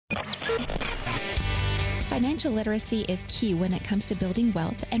Financial literacy is key when it comes to building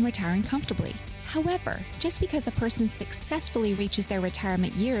wealth and retiring comfortably. However, just because a person successfully reaches their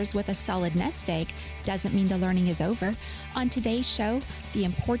retirement years with a solid nest egg doesn't mean the learning is over. On today's show, the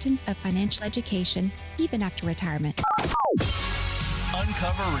importance of financial education even after retirement.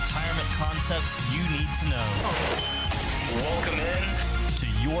 Uncover retirement concepts you need to know. Welcome in to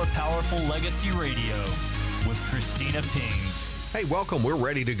Your Powerful Legacy Radio with Christina Ping. Hey, welcome. We're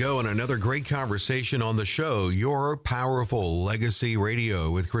ready to go on another great conversation on the show, Your Powerful Legacy Radio,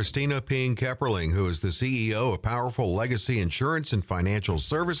 with Christina Ping Kepperling, who is the CEO of Powerful Legacy Insurance and Financial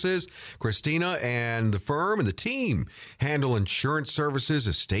Services. Christina and the firm and the team handle insurance services,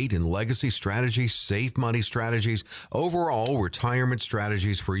 estate and legacy strategies, safe money strategies, overall retirement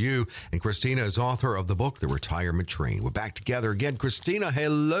strategies for you. And Christina is author of the book, The Retirement Train. We're back together again. Christina,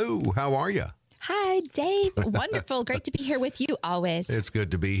 hello. How are you? Hi, Dave. Wonderful. Great to be here with you always. It's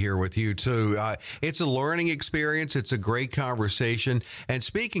good to be here with you, too. It's a learning experience. It's a great conversation. And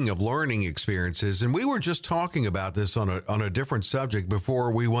speaking of learning experiences, and we were just talking about this on a different subject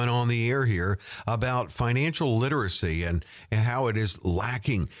before we went on the air here about financial literacy and how it is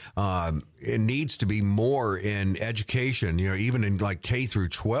lacking. It needs to be more in education, even in like K through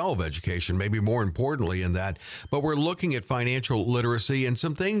 12 education, maybe more importantly in that. But we're looking at financial literacy and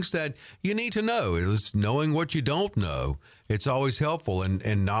some things that you need to know. Is knowing what you don't know. It's always helpful,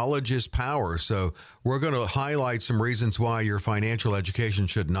 and knowledge is power. So we're going to highlight some reasons why your financial education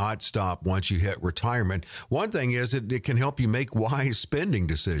should not stop once you hit retirement. One thing is it can help you make wise spending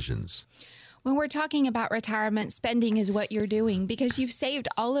decisions. When we're talking about retirement, spending is what you're doing because you've saved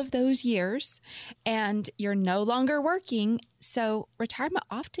all of those years and you're no longer working. So retirement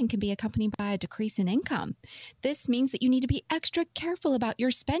often can be accompanied by a decrease in income. This means that you need to be extra careful about your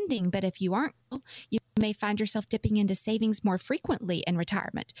spending. But if you aren't, you may find yourself dipping into savings more frequently in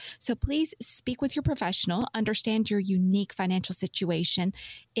retirement. So please speak with your professional, understand your unique financial situation.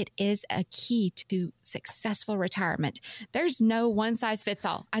 It is a key to successful retirement. There's no one size fits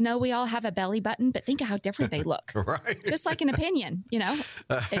all. I know we all have a belly button, but think of how different they look. Right. Just like an opinion,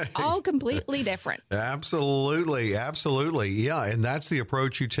 it's all completely different. Absolutely. Absolutely. Yeah. And that's the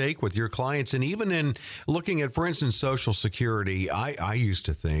approach you take with your clients. And even in looking at, for instance, Social Security, I used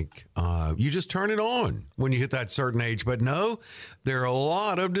to think you just turn it on when you hit that certain age. But no, there are a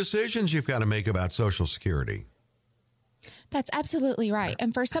lot of decisions you've got to make about Social Security. That's absolutely right.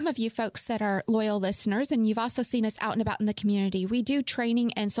 And for some of you folks that are loyal listeners, and you've also seen us out and about in the community, we do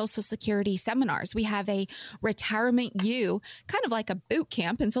training and Social Security seminars. We have a Retirement U, kind of like a boot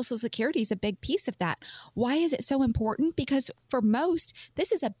camp, and Social Security is a big piece of that. Why is it so important? Because for most,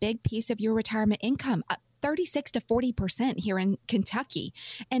 this is a big piece of your retirement income, 36 to 40% here in Kentucky.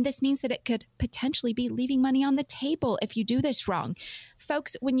 And this means that it could potentially be leaving money on the table if you do this wrong.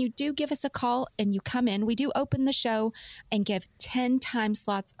 Folks, when you do give us a call and you come in, we do open the show and give 10 time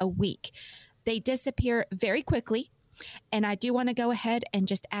slots a week. They disappear very quickly. And I do want to go ahead and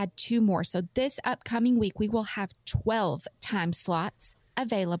just add 2 more. So this upcoming week, we will have 12 time slots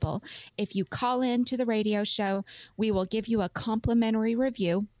available. If you call in to the radio show, we will give you a complimentary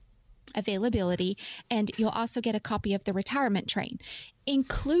review availability, and you'll also get a copy of the Retirement Train.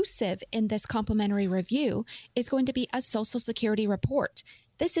 Inclusive in this complimentary review is going to be a Social Security report.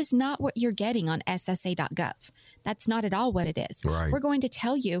 This is not what you're getting on SSA.gov. That's not at all what it is. Right. We're going to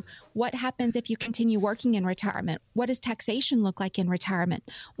tell you what happens if you continue working in retirement. What does taxation look like in retirement?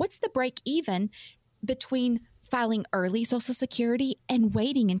 What's the break even between filing early Social Security and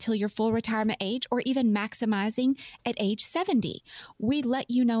waiting until your full retirement age, or even maximizing at age 70. We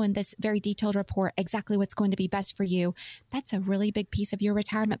let you know in this very detailed report exactly what's going to be best for you. That's a really big piece of your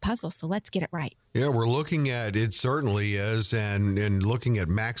retirement puzzle, so let's get it right. Yeah, we're looking at it certainly is, and looking at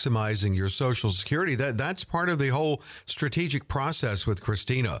maximizing your Social Security. That's part of the whole strategic process with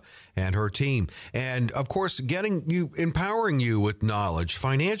Christina and her team. And of course, empowering you with knowledge,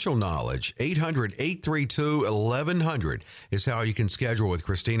 financial knowledge. 800-832-1100 is how you can schedule with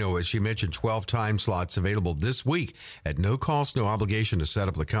Christina. As she mentioned, 12 time slots available this week at no cost, no obligation to set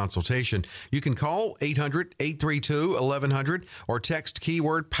up the consultation. You can call 800-832-1100 or text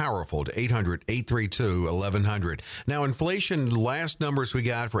keyword powerful to 800-832-1100. Now, inflation, last numbers we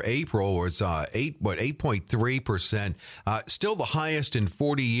got for April was 8.3%, still the highest in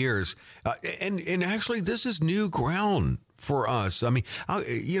 40 years. And actually, this is new ground for us. I mean,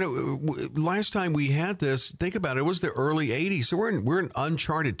 last time we had this, think about it, it was the early 80s. So we're in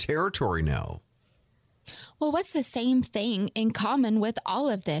uncharted territory now. Well, what's the same thing in common with all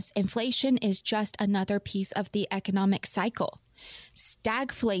of this? Inflation is just another piece of the economic cycle.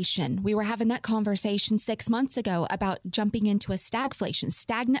 Stagflation. We were having that conversation 6 months ago about jumping into a stagflation,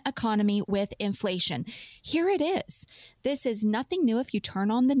 stagnant economy with inflation. Here it is. This is nothing new. If you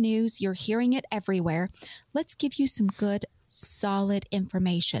turn on the news, you're hearing it everywhere. Let's give you some good, solid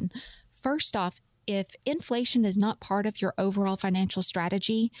information. First off, if inflation is not part of your overall financial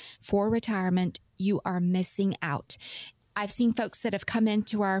strategy for retirement, you are missing out. I've seen folks that have come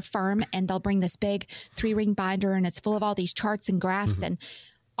into our firm and they'll bring this big 3-ring binder and it's full of all these charts and graphs and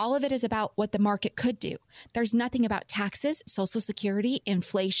all of it is about what the market could do. There's nothing about taxes, Social Security,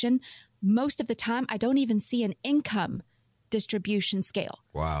 inflation. Most of the time, I don't even see an income distribution scale.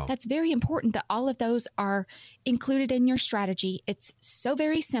 Wow. That's very important that all of those are included in your strategy. It's so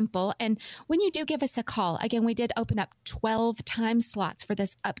very simple. And when you do give us a call, again, we did open up 12 time slots for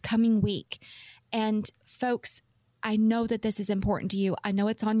this upcoming week. And folks, I know that this is important to you. I know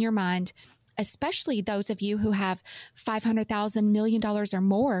it's on your mind, especially those of you who have $500,000, $1 million or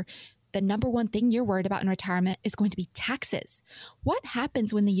more. The number one thing you're worried about in retirement is going to be taxes. What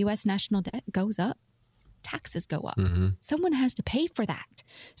happens when the U.S. national debt goes up? Taxes go up. Someone has to pay for that.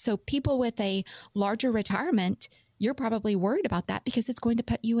 So people with a larger retirement, you're probably worried about that because it's going to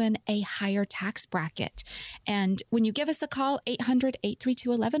put you in a higher tax bracket. And when you give us a call,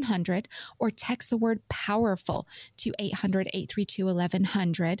 800-832-1100 or text the word powerful to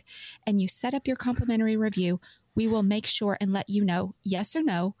 800-832-1100 and you set up your complimentary review, we will make sure and let you know, yes or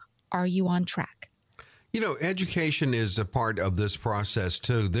no, are you on track? You know, education is a part of this process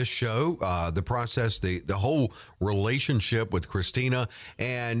too. This show, the process, the whole relationship with Christina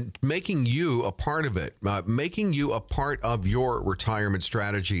and making you a part of it, making you a part of your retirement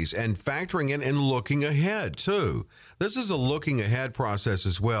strategies and factoring in and looking ahead too. This is a looking ahead process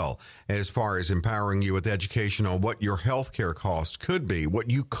as well, as far as empowering you with education on what your healthcare cost could be, what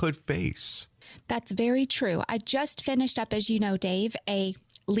you could face. That's very true. I just finished up, as you know, Dave, a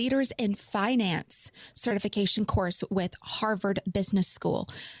Leaders in Finance certification course with Harvard Business School.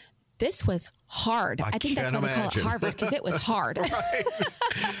 This was hard. I think that's why they call it Harvard, because it was hard.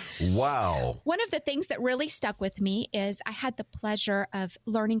 Wow. One of the things that really stuck with me is I had the pleasure of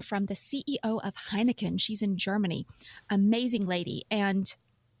learning from the CEO of Heineken. She's in Germany. Amazing lady. And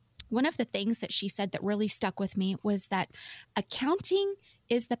one of the things that she said that really stuck with me was that accounting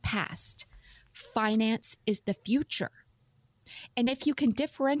is the past. Finance is the future. And if you can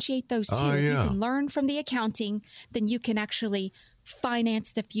differentiate those two, if you can learn from the accounting, then you can actually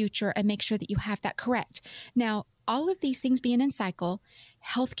finance the future and make sure that you have that correct. Now, all of these things being in cycle,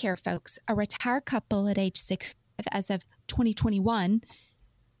 healthcare folks, a retired couple at age 6 as of 2021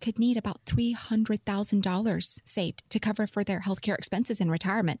 could need about $300,000 saved to cover for their healthcare expenses in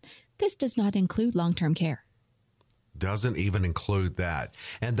retirement. This does not include long-term care. Doesn't even include that.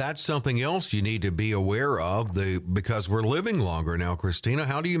 And that's something else you need to be aware of because we're living longer now, Christina.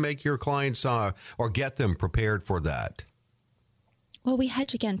 How do you make your clients or get them prepared for that? Well, we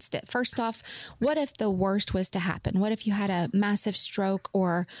hedge against it. First off, what if the worst was to happen? What if you had a massive stroke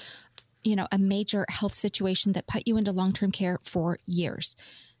or, a major health situation that put you into long-term care for years?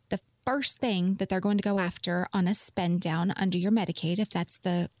 The first thing that they're going to go after on a spend down under your Medicaid, if that's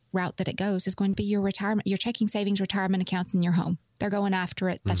the route that it goes, is going to be your retirement, your checking, savings, retirement accounts in your home. They're going after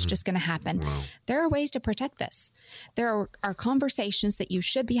it. That's just going to happen. Wow. There are ways to protect this. There are conversations that you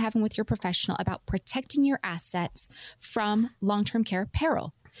should be having with your professional about protecting your assets from long-term care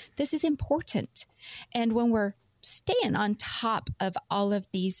peril. This is important. And when we're staying on top of all of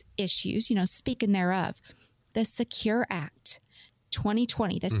these issues, speaking thereof, the Secure Act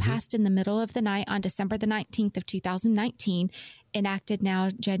 2020, this passed in the middle of the night on December the 19th of 2019, enacted now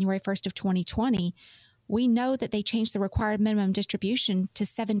January 1st of 2020. We know that they changed the required minimum distribution to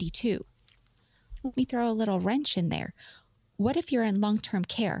 72. Let me throw a little wrench in there. What if you're in long-term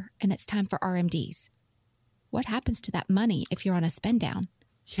care and it's time for RMDs? What happens to that money if you're on a spend down?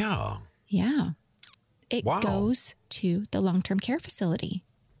 Yeah. It goes to the long-term care facility.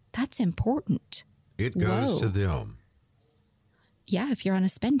 That's important. It goes to them. Yeah, if you're on a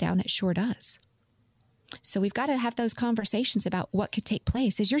spend down, it sure does. So we've got to have those conversations about what could take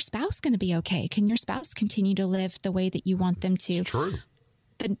place. Is your spouse going to be okay? Can your spouse continue to live the way that you want them to? It's true.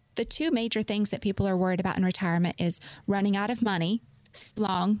 The two major things that people are worried about in retirement is running out of money,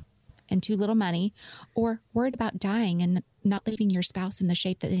 long and too little money, or worried about dying and not leaving your spouse in the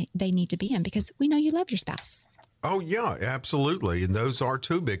shape that they need to be in, because we know you love your spouse. Oh, yeah, absolutely. And those are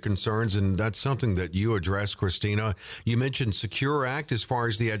two big concerns. And that's something that you address, Christina. You mentioned Secure Act as far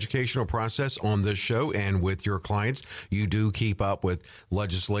as the educational process on this show and with your clients. You do keep up with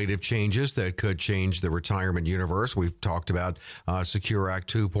legislative changes that could change the retirement universe. We've talked about Secure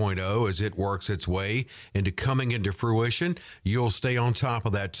Act 2.0 as it works its way into coming into fruition. You'll stay on top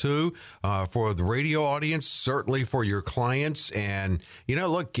of that, too, for the radio audience, certainly for your clients. And,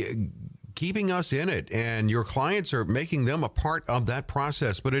 look, keeping us in it, and your clients are making them a part of that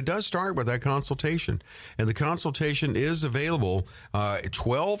process. But it does start with that consultation, and the consultation is available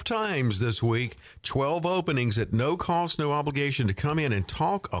 12 times this week, 12 openings at no cost, no obligation to come in and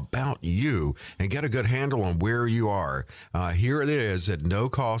talk about you and get a good handle on where you are. Here it is at no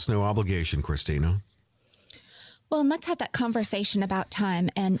cost, no obligation, Christina. Well, and let's have that conversation about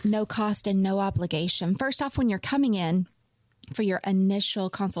time and no cost and no obligation. First off, when you're coming in for your initial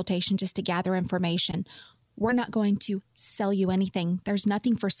consultation just to gather information, we're not going to sell you anything. There's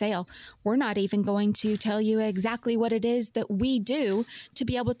nothing for sale. We're not even going to tell you exactly what it is that we do to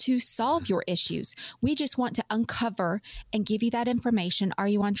be able to solve your issues. We just want to uncover and give you that information. Are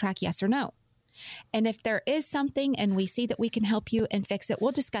you on track? Yes or no? And if there is something and we see that we can help you and fix it,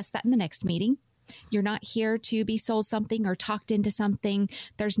 we'll discuss that in the next meeting. You're not here to be sold something or talked into something.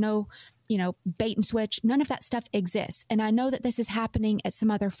 There's no bait and switch. None of that stuff exists. And I know that this is happening at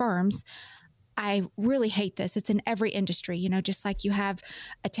some other firms. I really hate this. It's in every industry, just like you have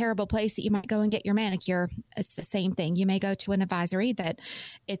a terrible place that you might go and get your manicure. It's the same thing. You may go to an advisory that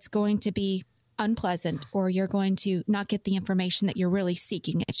it's going to be unpleasant, or you're going to not get the information that you're really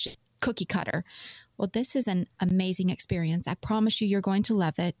seeking. It's just cookie cutter. Well, this is an amazing experience. I promise you, you're going to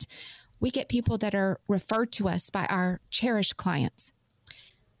love it. We get people that are referred to us by our cherished clients.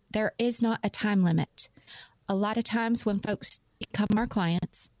 There is not a time limit. A lot of times when folks become our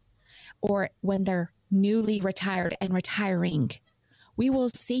clients, or when they're newly retired and retiring, we will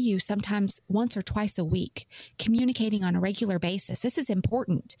see you sometimes once or twice a week, communicating on a regular basis. This is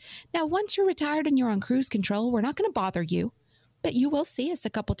important. Now, once you're retired and you're on cruise control, we're not going to bother you, but you will see us a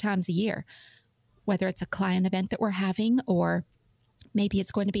couple times a year, whether it's a client event that we're having, or maybe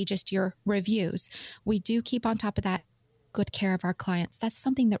it's going to be just your reviews. We do keep on top of that, good care of our clients. That's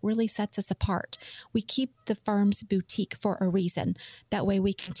something that really sets us apart. We keep the firm's boutique for a reason. That way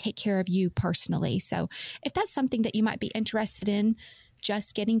we can take care of you personally. So if that's something that you might be interested in,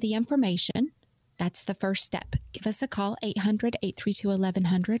 just getting the information, that's the first step. Give us a call,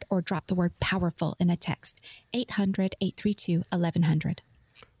 800-832-1100, or drop the word powerful in a text, 800-832-1100.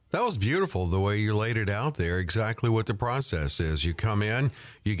 That was beautiful, the way you laid it out there, exactly what the process is. You come in,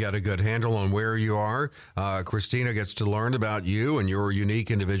 you get a good handle on where you are. Christina gets to learn about you and your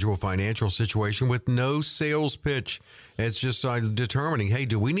unique individual financial situation with no sales pitch. It's just determining, hey,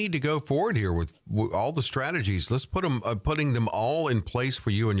 do we need to go forward here with all the strategies? Let's putting them all in place for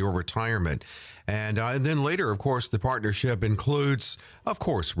you in your retirement. And then later, of course, the partnership includes, of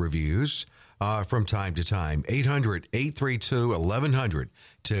course, reviews. From time to time, 800-832-1100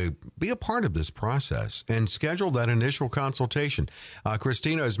 to be a part of this process and schedule that initial consultation.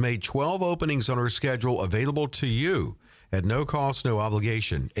 Christina has made 12 openings on her schedule available to you at no cost, no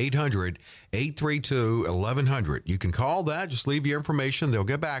obligation. 800-832-1100. You can call that. Just leave your information. They'll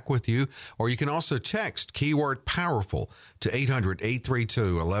get back with you. Or you can also text keyword powerful to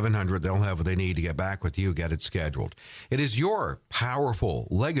 800-832-1100. They'll have what they need to get back with you, get it scheduled. It is your Powerful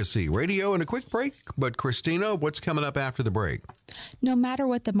Legacy Radio. And a quick break. But Christina, what's coming up after the break? No matter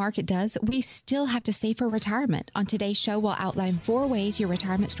what the market does, we still have to save for retirement. On today's show, we'll outline 4 ways your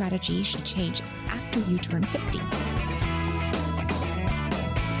retirement strategy should change after you turn 50.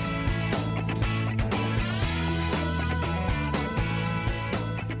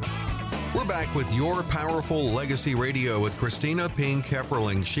 We're back with your Powerful Legacy Radio with Christina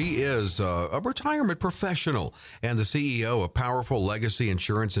Pink-Kepperling. She is a retirement professional and the CEO of Powerful Legacy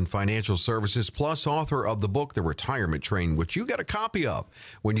Insurance and Financial Services, plus author of the book, The Retirement Train, which you get a copy of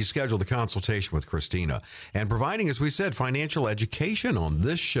when you schedule the consultation with Christina, and providing, as we said, financial education on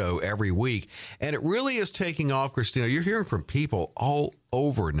this show every week. And it really is taking off, Christina. You're hearing from people all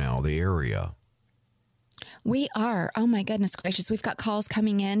over now, the area. We are. Oh, my goodness gracious. We've got calls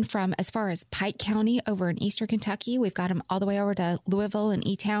coming in from as far as Pike County over in eastern Kentucky. We've got them all the way over to Louisville and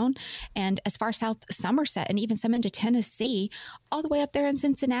E-Town, and as far south Somerset, and even some into Tennessee, all the way up there in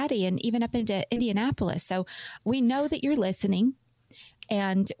Cincinnati, and even up into Indianapolis. So we know that you're listening,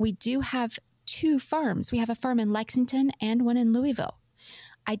 and we do have 2 firms. We have a firm in Lexington and one in Louisville.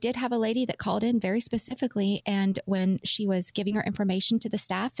 I did have a lady that called in very specifically, and when she was giving her information to the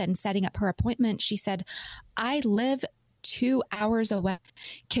staff and setting up her appointment, she said, I live 2 hours away.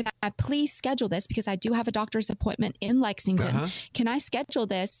 Can I please schedule this? Because I do have a doctor's appointment in Lexington. Can I schedule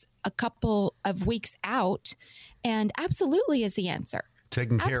this a couple of weeks out? And absolutely is the answer.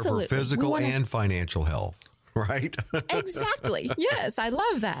 Taking care for physical and financial health, right? Exactly. Yes, I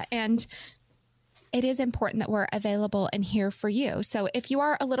love that. And it is important that we're available and here for you. So if you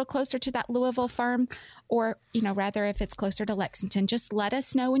are a little closer to that Louisville firm, or, rather if it's closer to Lexington, just let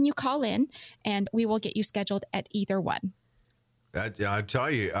us know when you call in and we will get you scheduled at either one. I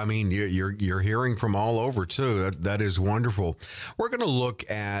tell you, I mean, you're hearing from all over too. That is wonderful. We're going to look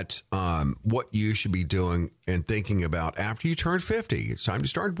at what you should be doing and thinking about after you turn 50. It's time to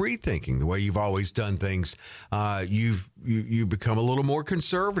start rethinking the way you've always done things. You become a little more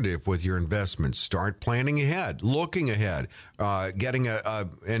conservative with your investments. Start planning ahead, looking ahead, getting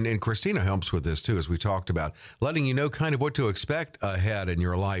and Christina helps with this too, as we talked about, letting you know kind of what to expect ahead in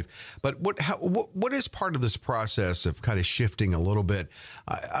your life. But what is part of this process of kind of shifting a little bit?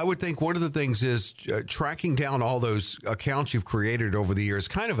 I would think one of the things is tracking down all those accounts you've created over the years,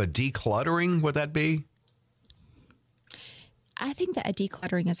 kind of a decluttering. Would that be? I think that a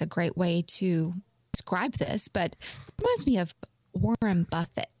decluttering is a great way to describe this, but it reminds me of Warren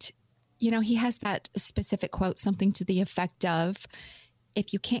Buffett. He has that specific quote, something to the effect of,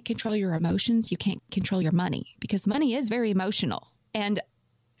 if you can't control your emotions, you can't control your money, because money is very emotional. And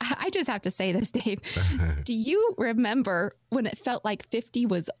I just have to say this, Dave. Do you remember when it felt like 50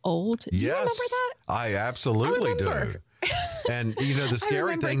 was old? Do you remember that? I absolutely do. And the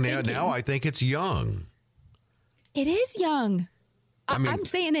scary thing now I think it's young. It is young. I'm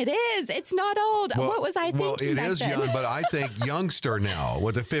saying it is. It's not old. Well, what was I thinking? Well, it is then? young, but I think youngster now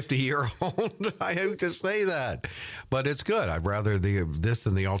with a 50-year-old. I hate to say that, but it's good. I'd rather this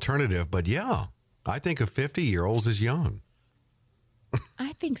than the alternative. But yeah, I think a 50-year-old is young.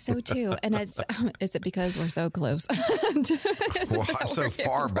 I think so too. And is it because we're so close? I'm so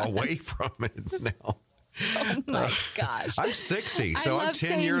far away from it now. Oh my gosh. I'm 60, so I'm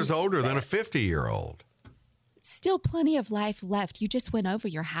 10 years older than a 50-year-old. Still plenty of life left. You just went over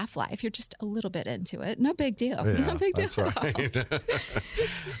your half-life. You're just a little bit into it. No big deal. Yeah, no big deal that's right.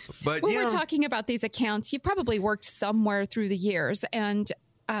 But when we're talking about these accounts, you've probably worked somewhere through the years. And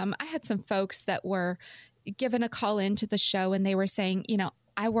I had some folks that were given a call into the show and they were saying,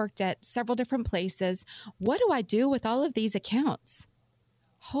 I worked at several different places. What do I do with all of these accounts?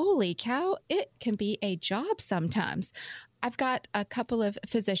 Holy cow, it can be a job sometimes. I've got a couple of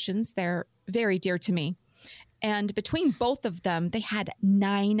physicians. They're very dear to me. And between both of them, they had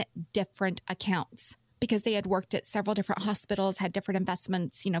 9 different accounts because they had worked at several different hospitals, had different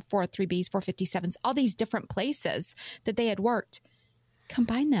investments, 403Bs, 457s, all these different places that they had worked.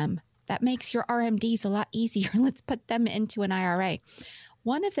 Combine them. That makes your RMDs a lot easier. Let's put them into an IRA.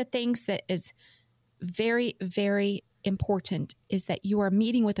 One of the things that is very, very important is that you are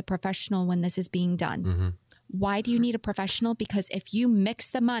meeting with a professional when this is being done. Mm-hmm. Why do you need a professional? Because if you mix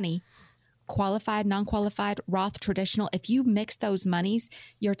the money, qualified, non-qualified, Roth, traditional, if you mix those monies,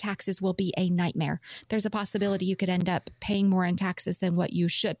 your taxes will be a nightmare. There's a possibility you could end up paying more in taxes than what you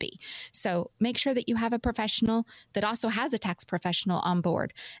should be. So make sure that you have a professional that also has a tax professional on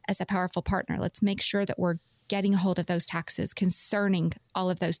board as a powerful partner. Let's make sure that we're getting a hold of those taxes concerning all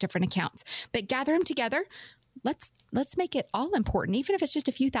of those different accounts. But gather them together. Let's make it all important, even if it's just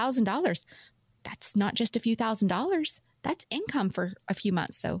a few $1,000s. That's not just a few $1,000s. That's income for a few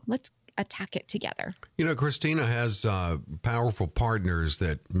months. So let's attack it together. Christina has powerful partners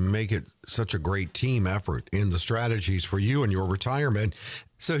that make it such a great team effort in the strategies for you and your retirement.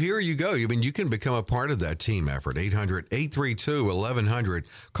 So here you go. You can become a part of that team effort. 800-832-1100.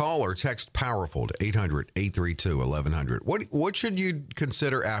 Call or text POWERFUL to 800-832-1100. What should you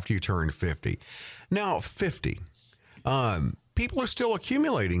consider after you turn 50? Now, 50. People are still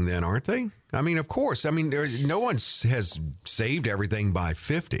accumulating then, aren't they? Of course. No one has saved everything by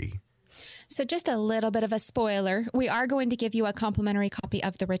 50. So just a little bit of a spoiler. We are going to give you a complimentary copy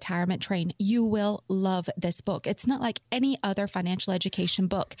of The Retirement Train. You will love this book. It's not like any other financial education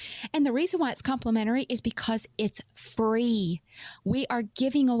book. And the reason why it's complimentary is because it's free. We are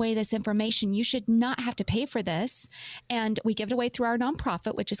giving away this information. You should not have to pay for this. And we give it away through our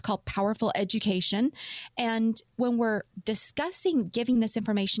nonprofit, which is called Powerful Education. And when we're discussing giving this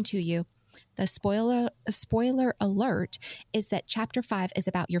information to you, the spoiler alert is that chapter 5 is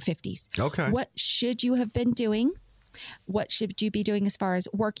about your 50s. Okay. What should you have been doing? What should you be doing as far as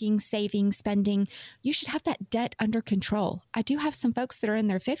working, saving, spending? You should have that debt under control. I do have some folks that are in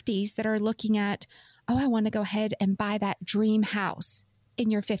their 50s that are looking at, I want to go ahead and buy that dream house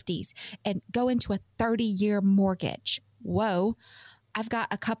in your 50s and go into a 30-year mortgage. Whoa. I've got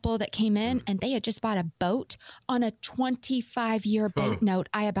a couple that came in and they had just bought a boat on a 25-year bank note.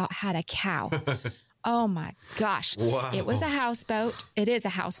 I about had a cow. Oh my gosh. Wow. It was a houseboat. It is a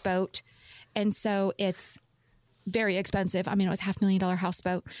houseboat. And so it's very expensive. I mean, it was $500,000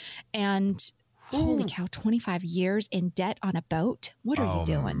 houseboat. And holy cow, 25 years in debt on a boat. What are you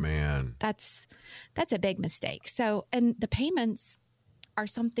doing? Man. That's a big mistake. So, and the payments are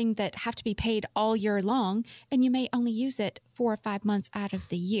something that have to be paid all year long, and you may only use it 4 or 5 months out of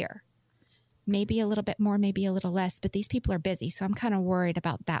the year. Maybe a little bit more, maybe a little less, but these people are busy. So I'm kind of worried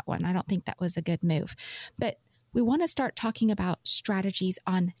about that one. I don't think that was a good move. But we want to start talking about strategies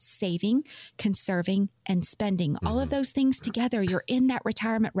on saving, conserving, and spending. All of those things together. You're in that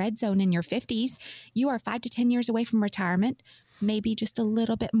retirement red zone in your 50s. You are 5 to 10 years away from retirement, maybe just a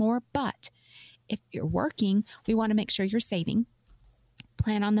little bit more. But if you're working, we want to make sure you're saving.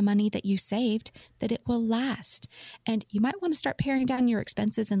 Plan on the money that you saved, that it will last. And you might want to start paring down your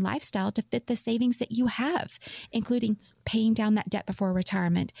expenses and lifestyle to fit the savings that you have, including paying down that debt before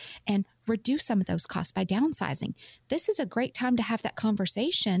retirement and reduce some of those costs by downsizing. This is a great time to have that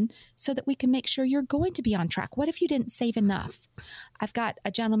conversation so that we can make sure you're going to be on track. What if you didn't save enough? I've got a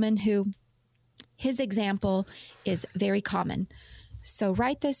gentleman who his example is very common. So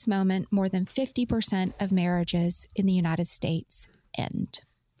right this moment, more than 50% of marriages in the United States end.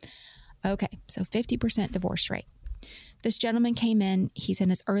 Okay, so 50% divorce rate. This gentleman came in, he's in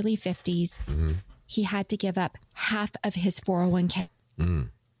his early 50s. He had to give up half of his 401k.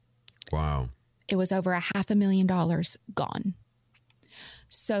 Wow. It was over $500,000 gone.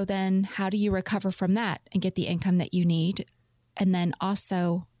 So then how do you recover from that and get the income that you need? And then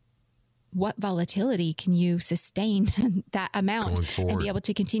also, what volatility can you sustain that amount and be able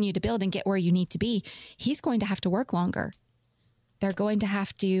to continue to build and get where you need to be? He's going to have to work longer. They're going to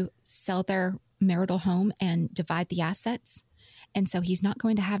have to sell their marital home and divide the assets. And so he's not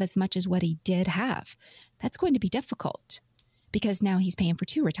going to have as much as what he did have. That's going to be difficult because now he's paying for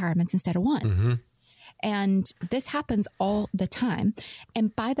 2 retirements instead of 1. And this happens all the time.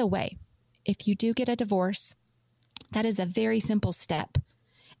 And by the way, if you do get a divorce, that is a very simple step.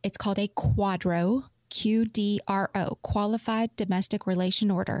 It's called a QDRO, QDRO, Qualified Domestic Relation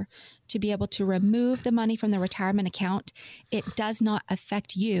Order, to be able to remove the money from the retirement account. It does not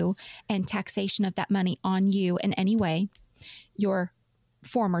affect you and taxation of that money on you in any way. Your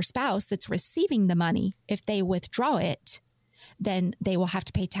former spouse that's receiving the money, if they withdraw it, then they will have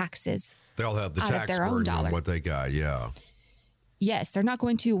to pay taxes. They'll have the tax burden on what they got. Yeah. Yes, they're not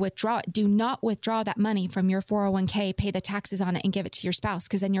going to withdraw it. Do not withdraw that money from your 401k, pay the taxes on it, and give it to your spouse,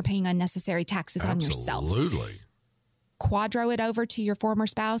 because then you're paying unnecessary taxes on yourself. Absolutely. QDRO it over to your former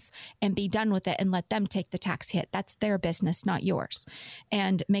spouse and be done with it and let them take the tax hit. That's their business, not yours.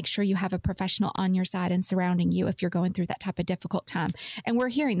 And make sure you have a professional on your side and surrounding you if you're going through that type of difficult time. And we're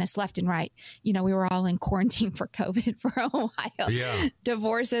hearing this left and right. You know, we were all in quarantine for COVID for a while. Yeah.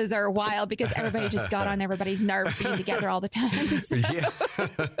 Divorces are wild because everybody just got on everybody's nerves being together all the time. So.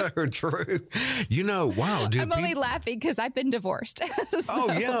 Yeah, true. You know, wow. I'm only laughing because I've been divorced. So.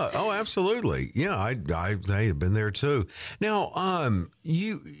 Oh, yeah. Oh, absolutely. Yeah, I have been there too. Now,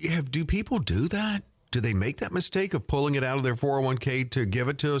 do people do that? Do they make that mistake of pulling it out of their 401k to give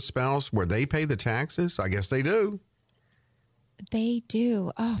it to a spouse where they pay the taxes? I guess they do. They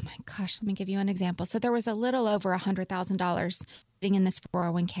do. Oh my gosh. Let me give you an example. So there was a little over $100,000 sitting in this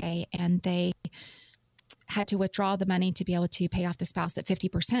 401k, and they had to withdraw the money to be able to pay off the spouse at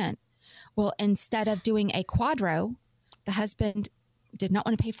 50%. Well, instead of doing a QDRO, the husband did not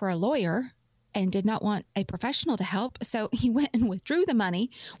want to pay for a lawyer and did not want a professional to help. So he went and withdrew the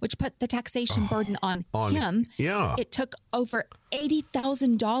money, which put the taxation burden on him. Yeah. It took over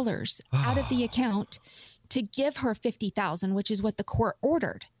 $80,000 out of the account to give her $50,000, which is what the court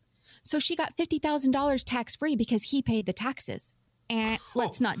ordered. So she got $50,000 tax-free because he paid the taxes. And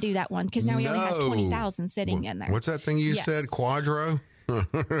let's not do that one, because now he only has $20,000 sitting in there. What's that thing you said? QDRO?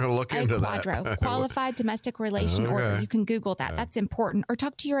 Look into that. QDRO, Qualified Domestic Relation Order. You can Google that. That's important. Or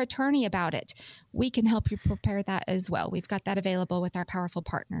talk to your attorney about it. We can help you prepare that as well. We've got that available with our powerful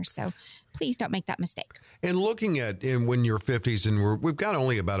partners. So please don't make that mistake. And looking at when you're 50s, and we've got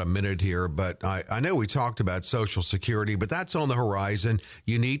only about a minute here, but I know we talked about Social Security, but that's on the horizon.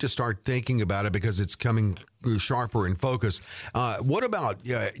 You need to start thinking about it because it's coming sharper in focus. What about,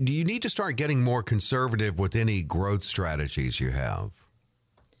 do you need to start getting more conservative with any growth strategies you have?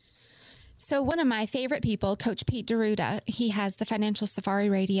 So one of my favorite people, Coach Pete D'Arruda, he has the Financial Safari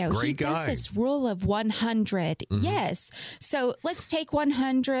Radio. Great guy. Does this rule of 100. Mm-hmm. Yes. So let's take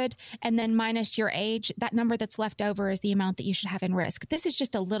 100 and then minus your age. That number that's left over is the amount that you should have in risk. This is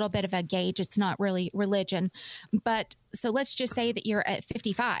just a little bit of a gauge. It's not really religion. But so let's just say that you're at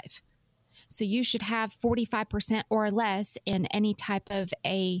 55. So you should have 45% or less in any type of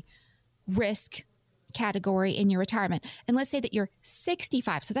a risk category in your retirement. And let's say that you're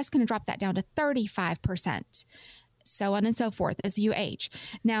 65. So that's going to drop that down to 35%, so on and so forth as you age.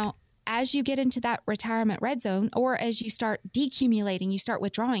 Now, as you get into that retirement red zone, or as you start decumulating, you start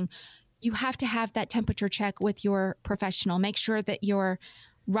withdrawing, you have to have that temperature check with your professional. Make sure that you're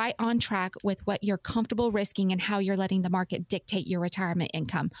right on track with what you're comfortable risking and how you're letting the market dictate your retirement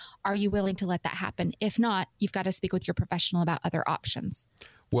income. Are you willing to let that happen? If not, you've got to speak with your professional about other options.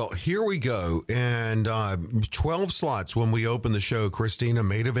 Well, here we go. And 12 slots when we open the show, Christina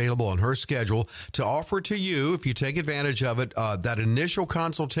made available on her schedule to offer to you, if you take advantage of it, that initial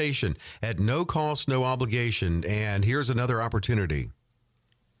consultation at no cost, no obligation. And here's another opportunity.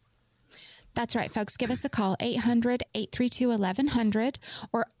 That's right, folks. Give us a call, 800-832-1100,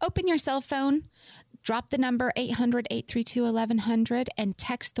 or open your cell phone, drop the number 800-832-1100, and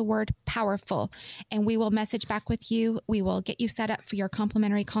text the word powerful. And we will message back with you. We will get you set up for your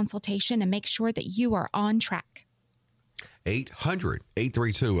complimentary consultation and make sure that you are on track.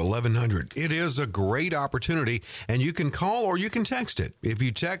 800-832-1100. It is a great opportunity, and you can call or you can text it. If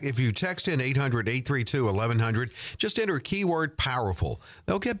you text in 800-832-1100, just enter keyword powerful.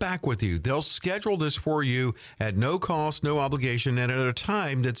 They'll get back with you. They'll schedule this for you at no cost, no obligation, and at a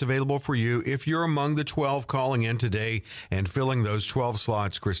time that's available for you if you're among the 12 calling in today and filling those 12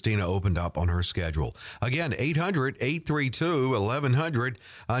 slots Christina opened up on her schedule. Again, 800-832-1100.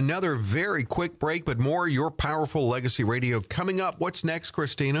 Another very quick break, but more Your Powerful Legacy Radio coming up. What's next,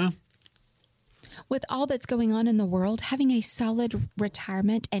 Christina? With all that's going on in the world, having a solid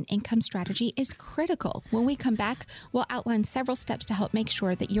retirement and income strategy is critical. When we come back, we'll outline several steps to help make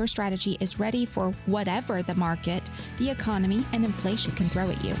sure that your strategy is ready for whatever the market, the economy, and inflation can throw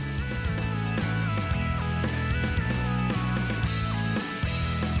at you.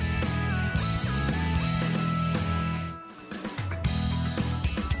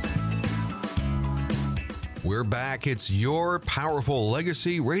 We're back. It's Your Powerful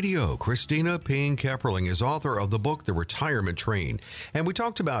Legacy Radio. Christina Payne-Kepperling is author of the book, The Retirement Train. And we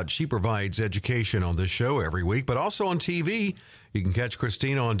talked about she provides education on this show every week, but also on TV. You can catch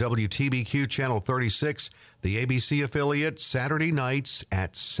Christina on WTBQ Channel 36, the ABC affiliate, Saturday nights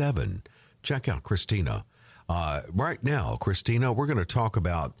at 7. Check out Christina. Right now, Christina, we're going to talk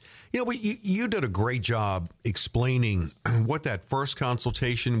about, you did a great job explaining what that first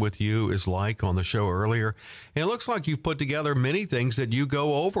consultation with you is like on the show earlier. And it looks like you've put together many things that you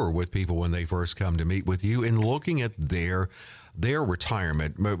go over with people when they first come to meet with you in looking at their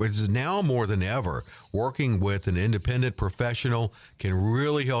retirement, which is now more than ever, working with an independent professional can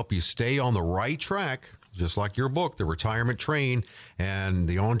really help you stay on the right track. Just like your book, The Retirement Train, and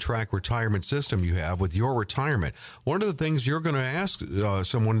the on-track retirement system you have with your retirement. One of the things you're going to ask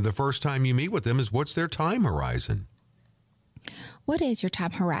someone the first time you meet with them is, what's their time horizon? What is your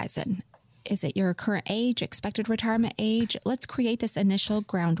time horizon? Is it your current age, expected retirement age? Let's create this initial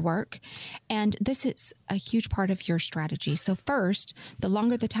groundwork. And this is a huge part of your strategy. So first, the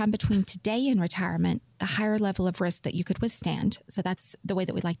longer the time between today and retirement, the higher level of risk that you could withstand. So that's the way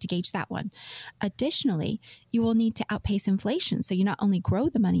that we like to gauge that one. Additionally, you will need to outpace inflation. So you not only grow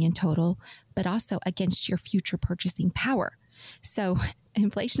the money in total, but also against your future purchasing power. So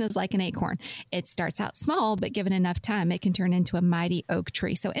inflation is like an acorn. It starts out small, but given enough time, it can turn into a mighty oak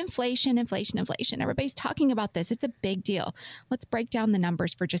tree. So inflation. Everybody's talking about this. It's a big deal. Let's break down the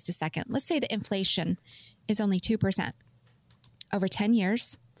numbers for just a second. Let's say that inflation is only 2%. Over 10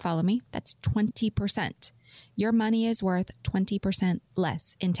 years, follow me, that's 20%. Your money is worth 20%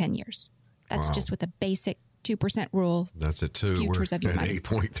 less in 10 years. That's Wow. just with a basic 2% rule. That's it too. Futures We're of your at money.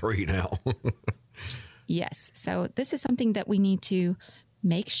 8.3 now. Yes. So this is something that we need to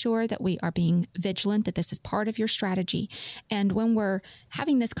make sure that we are being vigilant, that this is part of your strategy. And when we're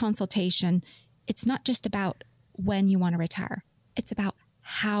having this consultation, it's not just about when you want to retire. It's about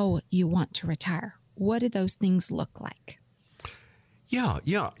how you want to retire. What do those things look like? Yeah,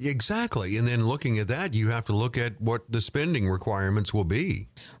 exactly. And then looking at that, you have to look at what the spending requirements will be.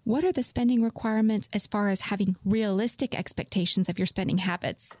 What are the spending requirements as far as having realistic expectations of your spending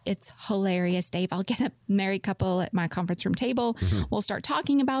habits? It's hilarious, Dave. I'll get a married couple at my conference room table. We'll start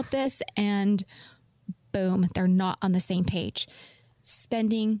talking about this and boom, they're not on the same page.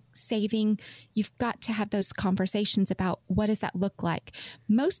 spending, saving. You've got to have those conversations about what does that look like.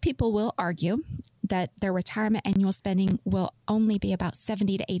 Most people will argue that their retirement annual spending will only be about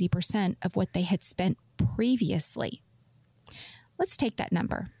 70 to 80% of what they had spent previously. Let's take that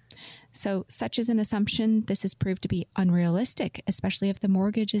number. So such as an assumption, this is proved to be unrealistic, especially if the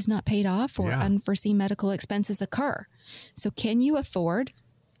mortgage is not paid off or unforeseen medical expenses occur. So can you afford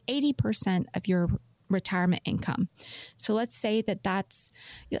 80% of your retirement income? So let's say that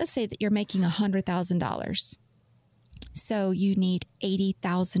you're making $100,000. So you need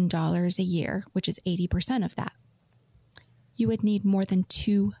 $80,000 a year, which is 80% of that. You would need more than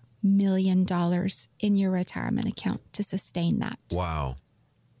 $2 million in your retirement account to sustain that. Wow.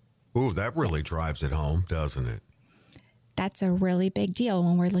 Ooh, that really drives it home, doesn't it? That's a really big deal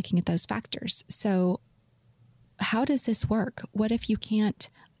when we're looking at those factors. So how does this work? What if you can't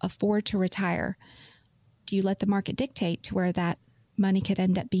afford to retire? Do you let the market dictate to where that money could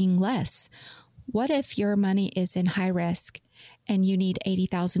end up being less? What if your money is in high risk and you need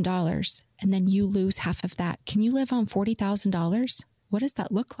 $80,000 and then you lose half of that? Can you live on $40,000? What does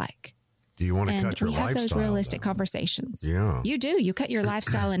that look like? Do you want to cut your lifestyle? We have those realistic conversations. Yeah. You do. You cut your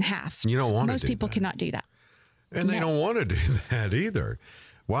lifestyle in half. You don't want to do that. Most people cannot do that. And they don't want to do that either.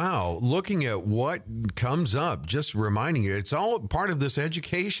 Wow. Looking at what comes up, just reminding you, it's all part of this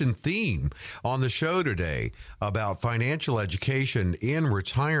education theme on the show today about financial education in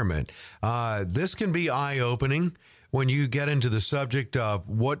retirement. This can be eye-opening when you get into the subject of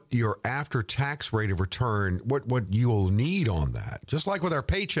what your after-tax rate of return, what you will need on that. Just like with our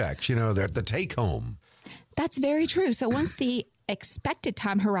paychecks, the take-home. That's very true. So once the expected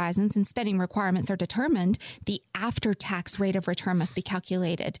time horizons and spending requirements are determined, the after-tax rate of return must be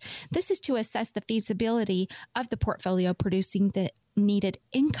calculated. This is to assess the feasibility of the portfolio producing the needed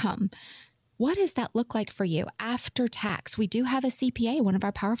income. What does that look like for you after tax? We do have a CPA, one of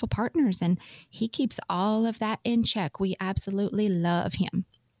our powerful partners, and he keeps all of that in check. We absolutely love him.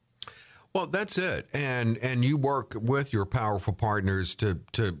 Well, that's it, and you work with your powerful partners to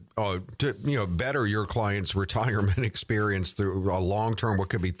better your clients' retirement experience through a long term, what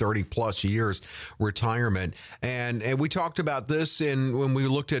could be 30 plus years retirement, and we talked about this when we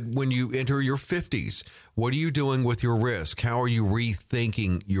looked at when you enter your 50s. What are you doing with your risk? How are you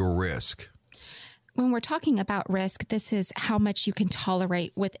rethinking your risk? When we're talking about risk, this is how much you can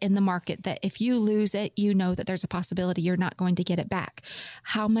tolerate within the market, that if you lose it, you know that there's a possibility you're not going to get it back.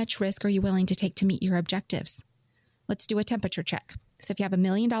 How much risk are you willing to take to meet your objectives? Let's do a temperature check. So if you have $1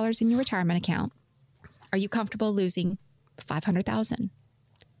 million in your retirement account, are you comfortable losing $500,000?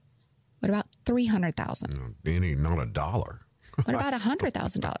 What about $300,000? Not a dollar. What about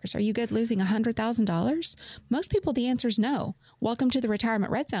 $100,000? Are you good losing $100,000? Most people, the answer is no. Welcome to the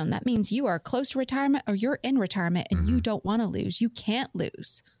retirement red zone. That means you are close to retirement or you're in retirement and you don't want to lose. You can't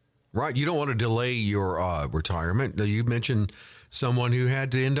lose. Right. You don't want to delay your retirement. You mentioned someone who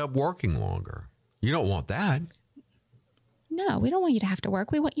had to end up working longer. You don't want that. No, we don't want you to have to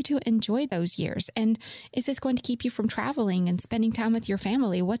work. We want you to enjoy those years. And is this going to keep you from traveling and spending time with your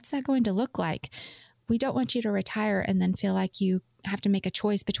family? What's that going to look like? We don't want you to retire and then feel like you have to make a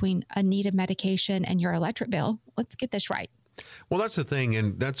choice between a needed medication and your electric bill. Let's get this right. Well, that's the thing,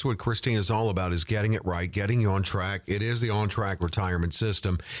 and that's what Christine is all about, is getting it right, getting you on track. It is the on-track retirement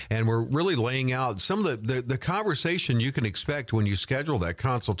system, and we're really laying out some of the conversation you can expect when you schedule that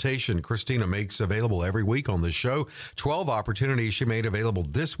consultation Christina makes available every week on the show. 12 opportunities she made available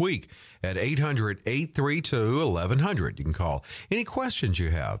this week at 800-832-1100. You can call. Any questions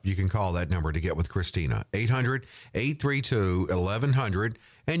you have, you can call that number to get with Christina, 800-832-1100.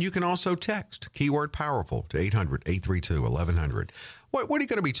 And you can also text keyword powerful to 800-832-1100. What are you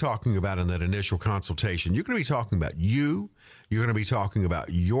going to be talking about in that initial consultation? You're going to be talking about you. You're going to be talking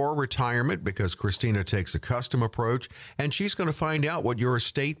about your retirement, because Christina takes a custom approach, and she's going to find out what your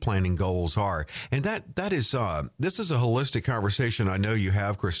estate planning goals are. And that is this is a holistic conversation I know you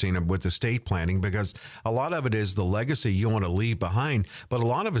have, Christina, with estate planning, because a lot of it is the legacy you want to leave behind. But a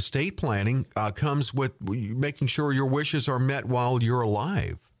lot of estate planning comes with making sure your wishes are met while you're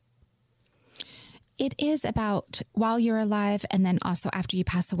alive. It is about while you're alive and then also after you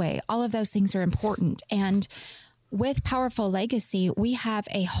pass away. All of those things are important. And with Powerful Legacy, we have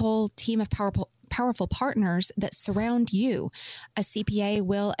a whole team of powerful partners that surround you. A CPA,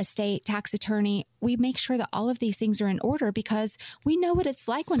 will, estate, tax attorney. We make sure that all of these things are in order because we know what it's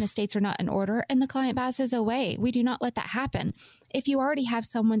like when estates are not in order and the client passes away. We do not let that happen. If you already have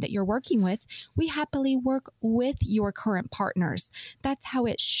someone that you're working with, we happily work with your current partners. That's how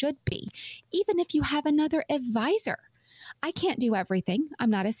it should be. Even if you have another advisor, I can't do everything. I'm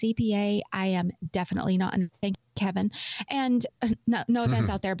not a CPA. I am definitely not an thank Kevin. And no offense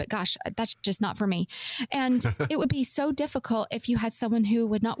out there, but gosh, that's just not for me. And it would be so difficult if you had someone who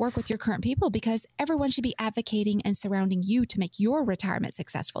would not work with your current people, because everyone should be advocating and surrounding you to make your retirement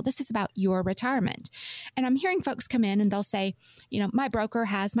successful. This is about your retirement. And I'm hearing folks come in and they'll say, my broker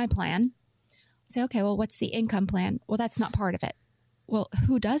has my plan. I say, okay, well, what's the income plan? Well, that's not part of it. Well,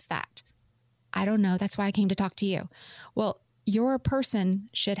 who does that? I don't know. That's why I came to talk to you. Well, your person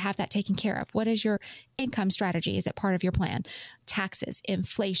should have that taken care of. What is your income strategy? Is it part of your plan? Taxes,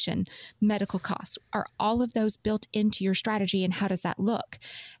 inflation, medical costs, are all of those built into your strategy? And how does that look?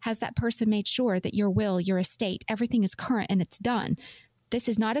 Has that person made sure that your will, your estate, everything is current and it's done? This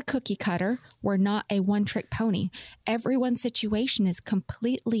is not a cookie cutter. We're not a one-trick pony. Everyone's situation is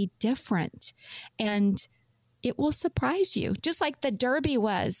completely different. And it will surprise you, just like the Derby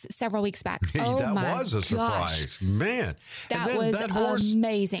was several weeks back. Oh, that my was a surprise, gosh. Man. That was that horse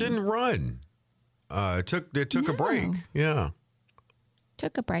amazing. Didn't run. It took a break. Yeah,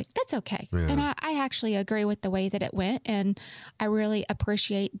 took a break. That's okay. Yeah. And I actually agree with the way that it went, and I really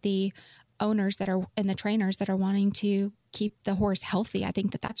appreciate the owners that are and the trainers that are wanting to keep the horse healthy. I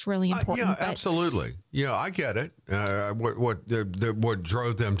think that that's really important. Yeah, absolutely. Yeah, I get it. What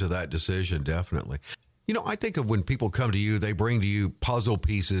drove them to that decision? Definitely. I think of when people come to you, they bring to you puzzle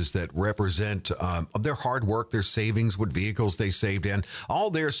pieces that represent their hard work, their savings, what vehicles they saved in,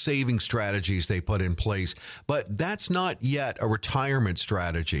 all their saving strategies they put in place. But that's not yet a retirement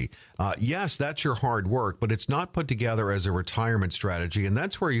strategy. Yes, that's your hard work, but it's not put together as a retirement strategy. And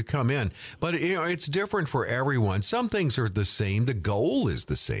that's where you come in. But it's different for everyone. Some things are the same. The goal is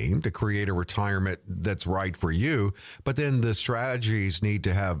the same, to create a retirement that's right for you. But then the strategies need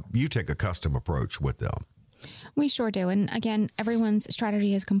to have you take a custom approach with them. We sure do. And again, everyone's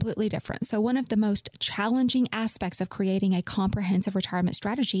strategy is completely different. So one of the most challenging aspects of creating a comprehensive retirement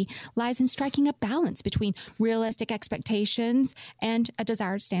strategy lies in striking a balance between realistic expectations and a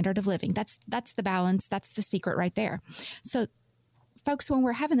desired standard of living. That's the balance. That's the secret right there. So folks, when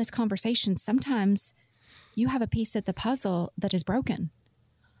we're having this conversation, sometimes you have a piece of the puzzle that is broken.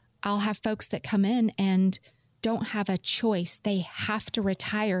 I'll have folks that come in and don't have a choice. They have to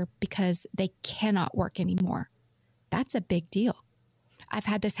retire because they cannot work anymore. That's a big deal. I've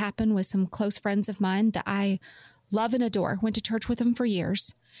had this happen with some close friends of mine that I love and adore, went to church with them for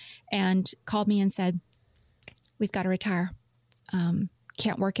years, and called me and said, we've got to retire.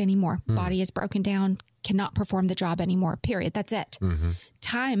 Can't work anymore. Body is broken down, cannot perform the job anymore, period. That's it.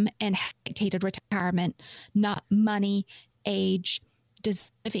 Time and dictated retirement, not money, age,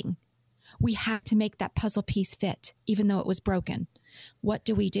 living. We had to make that puzzle piece fit, even though it was broken. What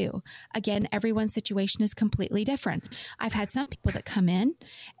do we do? Again, everyone's situation is completely different. I've had some people that come in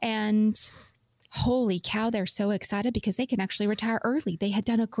and holy cow, they're so excited because they can actually retire early. They had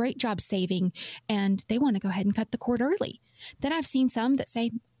done a great job saving and they want to go ahead and cut the cord early. Then I've seen some that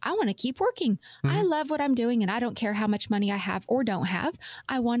say, I want to keep working. I love what I'm doing and I don't care how much money I have or don't have.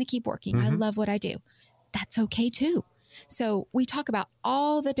 I want to keep working. I love what I do. That's okay too. So we talk about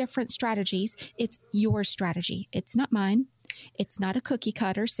all the different strategies. It's your strategy. It's not mine. It's not a cookie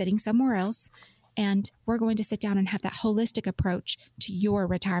cutter sitting somewhere else. And we're going to sit down and have that holistic approach to your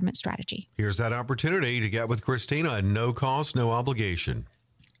retirement strategy. Here's that opportunity to get with Christina at no cost, no obligation.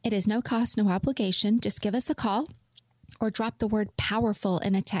 It is no cost, no obligation. Just give us a call or drop the word powerful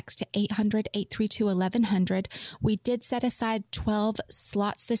in a text to 800-832-1100. We did set aside 12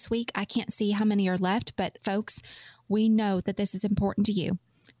 slots this week. I can't see how many are left, but folks, we know that this is important to you.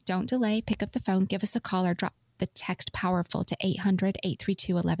 Don't delay. Pick up the phone, give us a call, or drop the text powerful to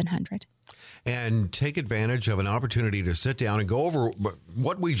 800-832-1100. And take advantage of an opportunity to sit down and go over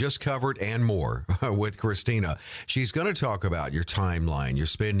what we just covered and more with Christina. She's going to talk about your timeline, your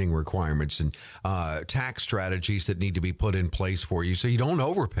spending requirements, and tax strategies that need to be put in place for you so you don't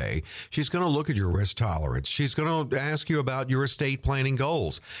overpay. She's going to look at your risk tolerance. She's going to ask you about your estate planning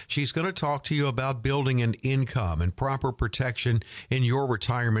goals. She's going to talk to you about building an income and proper protection in your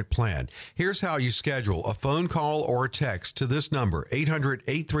retirement plan. Here's how you schedule a phone call or a text to this number,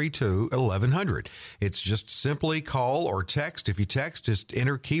 800-832-1100. It's just simply call or text. If you text, just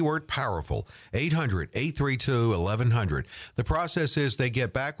enter keyword powerful, 800-832-1100. The process is they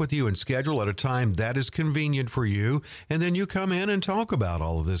get back with you and schedule at a time that is convenient for you. And then you come in and talk about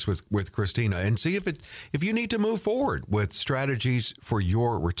all of this with Christina and see if you need to move forward with strategies for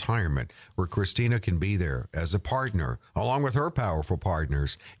your retirement, where Christina can be there as a partner along with her powerful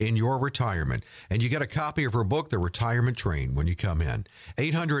partners in your retirement. And you get a copy of her book, The Retirement Train, when you come in.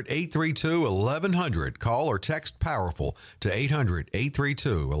 800-832-1100. 800-832-1100. Call or text POWERFUL to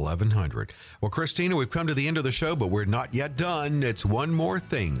 800-832-1100. Well, Christina, we've come to the end of the show, but we're not yet done. It's one more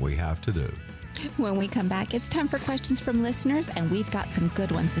thing we have to do. When we come back, it's time for questions from listeners, and we've got some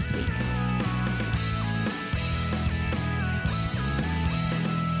good ones this week.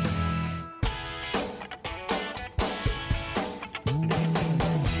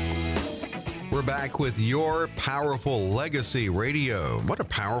 We're back with Your Powerful Legacy Radio. What a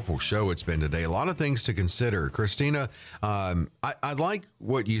powerful show it's been today. A lot of things to consider. Christina, I like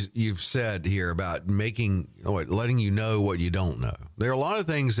what you've said here about letting you know what you don't know. There are a lot of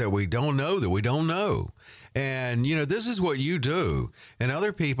things that we don't know that we don't know. And, this is what you do. And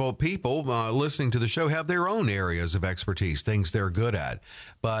other people listening to the show have their own areas of expertise, things they're good at.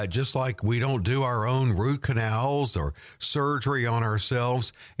 But just like we don't do our own root canals or surgery on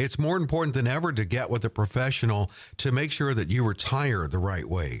ourselves, it's more important than ever to get with a professional to make sure that you retire the right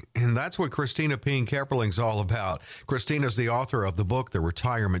way. And that's what Christina Peen-Kepperling's all about. Christina's the author of the book, The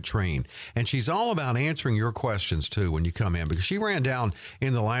Retirement Train. And she's all about answering your questions, too, when you come in, because she ran down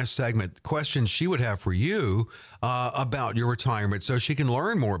in the last segment questions she would have for you about your retirement, so she can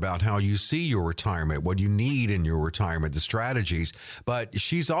learn more about how you see your retirement, what you need in your retirement, the strategies. But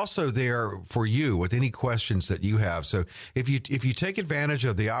she's also there for you with any questions that you have. So if you take advantage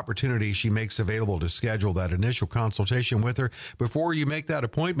of the opportunity she makes available to schedule that initial consultation with her before you make that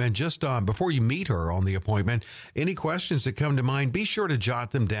appointment, just before you meet her on the appointment, any questions that come to mind, be sure to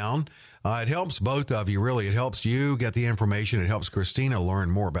jot them down. It helps both of you, really. It helps you get the information. It helps Christina learn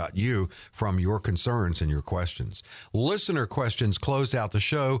more about you from your concerns and your questions. Listener questions close out the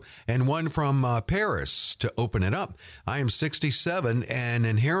show, and one from Paris to open it up. I am 67 and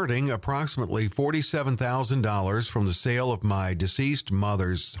inheriting approximately $47,000 from the sale of my deceased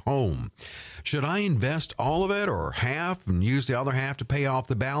mother's home. Should I invest all of it or half and use the other half to pay off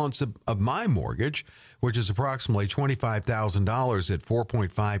the balance of my mortgage, which is approximately $25,000 at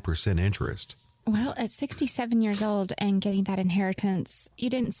 4.5% interest? Well, at 67 years old and getting that inheritance, you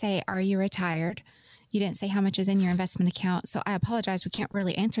didn't say, are you retired? You didn't say how much is in your investment account. So I apologize. We can't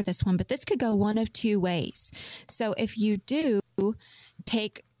really answer this one, but this could go one of two ways. So if you do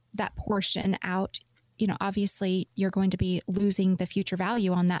take that portion out, obviously you're going to be losing the future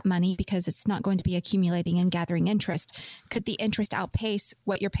value on that money because it's not going to be accumulating and gathering interest. Could the interest outpace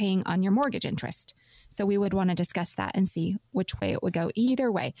what you're paying on your mortgage interest? So we would want to discuss that and see which way it would go.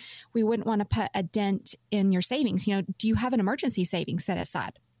 Either way, we wouldn't want to put a dent in your savings. Do you have an emergency savings set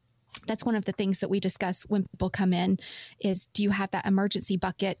aside? That's one of the things that we discuss when people come in is, do you have that emergency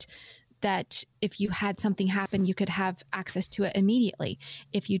bucket that if you had something happen, you could have access to it immediately?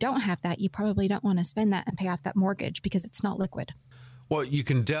 If you don't have that, you probably don't want to spend that and pay off that mortgage because it's not liquid. Well, you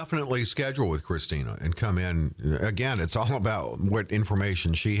can definitely schedule with Christina and come in. Again, it's all about what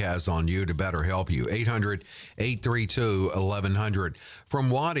information she has on you to better help you. 800-832-1100.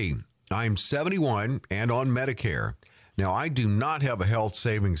 From Wadi, I'm 71 and on Medicare. Now, I do not have a health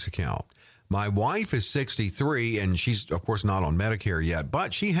savings account. My wife is 63, and she's, of course, not on Medicare yet,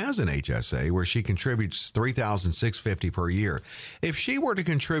 but she has an HSA where she contributes $3,650 per year. If she were to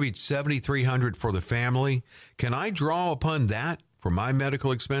contribute $7,300 for the family, can I draw upon that for my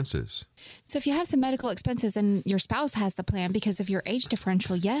medical expenses? So if you have some medical expenses and your spouse has the plan because of your age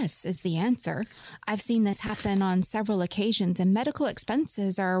differential, yes, is the answer. I've seen this happen on several occasions, and medical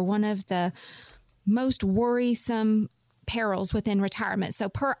expenses are one of the most worrisome perils within retirement. So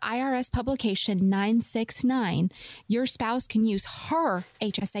per IRS publication 969, your spouse can use her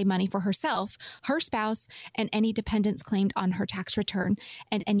HSA money for herself, her spouse, and any dependents claimed on her tax return,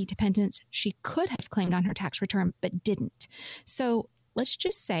 and any dependents she could have claimed on her tax return but didn't. So let's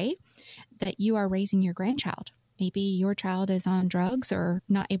just say that you are raising your grandchild. Maybe your child is on drugs or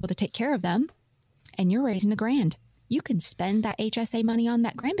not able to take care of them, and you're raising a grand. You can spend that HSA money on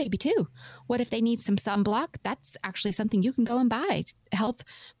that grandbaby too. What if they need some sunblock? That's actually something you can go and buy. Health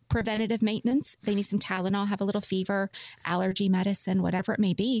preventative maintenance. They need some Tylenol, have a little fever, allergy medicine, whatever it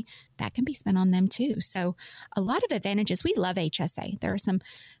may be. That can be spent on them too. So a lot of advantages. We love HSA. There are some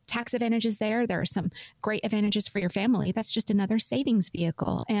tax advantages there. There are some great advantages for your family. That's just another savings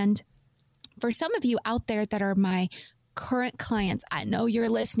vehicle. And for some of you out there that are my current clients, I know you're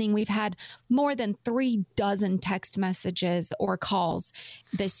listening. We've had more than 36 text messages or calls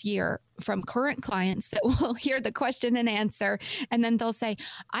this year from current clients that will hear the question and answer, and then they'll say,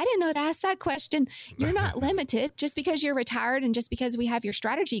 I didn't know to ask that question. You're not limited just because you're retired and just because we have your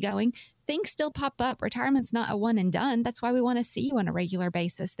strategy going. Things still pop up. Retirement's not a one and done. That's why we want to see you on a regular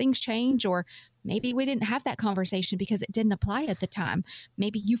basis. Things change, or maybe we didn't have that conversation because it didn't apply at the time.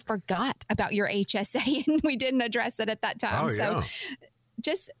 Maybe you forgot about your HSA and we didn't address it at that time. Oh, yeah. So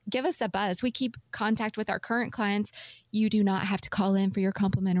just give us a buzz. We keep contact with our current clients. You do not have to call in for your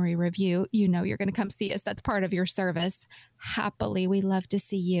complimentary review. You know you're going to come see us. That's part of your service. Happily, we love to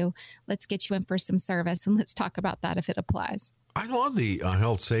see you. Let's get you in for some service, and let's talk about that if it applies. I love the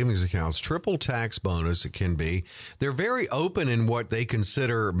health savings accounts, triple tax bonus it can be. They're very open in what they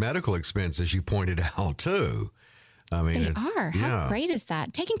consider medical expense, as you pointed out, too. I mean, they are. Yeah. How great is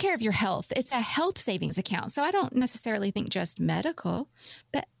that? Taking care of your health. It's a health savings account. So I don't necessarily think just medical,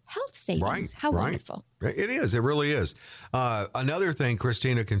 but health savings. Right, How right. wonderful. It is. It really is. Another thing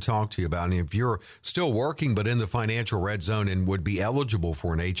Christina can talk to you about, and if you're still working but in the financial red zone and would be eligible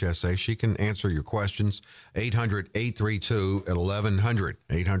for an HSA, she can answer your questions. 800-832-1100.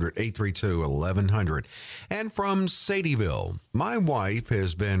 800-832-1100. And from Sadieville, my wife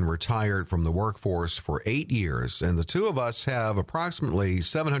has been retired from the workforce for 8 years, and the two of us have approximately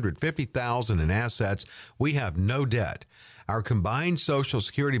 $750,000 in assets. We have no debt. Our combined Social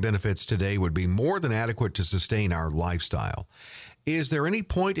Security benefits today would be more than adequate to sustain our lifestyle. Is there any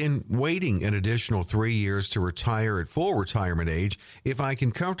point in waiting an additional 3 years to retire at full retirement age if I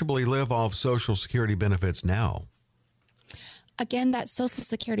can comfortably live off Social Security benefits now? Again, that Social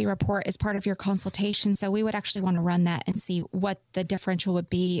Security report is part of your consultation. So we would actually want to run that and see what the differential would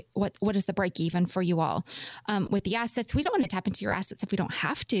be. What is the break even for you all? With the assets, we don't want to tap into your assets if we don't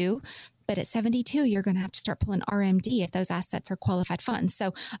have to. But at 72, you're going to have to start pulling RMD if those assets are qualified funds.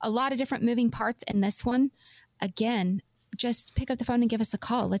 So a lot of different moving parts in this one. Again, just pick up the phone and give us a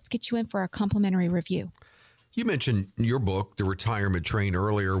call. Let's get you in for a complimentary review. You mentioned your book, The Retirement Train,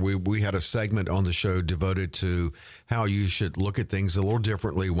 earlier. We had a segment on the show devoted to how you should look at things a little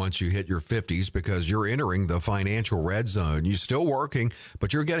differently once you hit your 50s because you're entering the financial red zone. You're still working,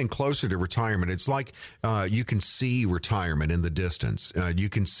 but you're getting closer to retirement. It's like you can see retirement in the distance. You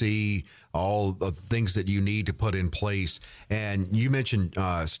can see all the things that you need to put in place. And you mentioned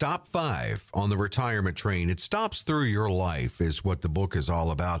stop 5 on the retirement train. It stops through your life is what the book is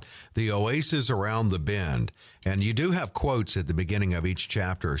all about. The oasis around the bend. And you do have quotes at the beginning of each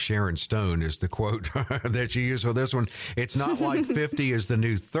chapter. Sharon Stone is the quote that you use for this one. It's not like 50 is the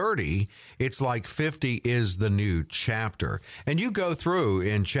new 30. It's like 50 is the new chapter. And you go through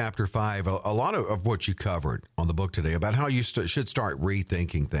in chapter 5 a lot of what you covered on the book today about how you should start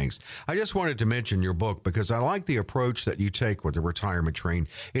rethinking things. I just wanted to mention your book because I like the approach that you take with the retirement train.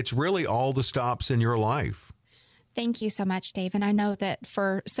 It's really all the stops in your life. Thank you so much, Dave. And I know that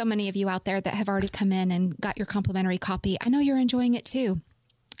for so many of you out there that have already come in and got your complimentary copy, I know you're enjoying it too.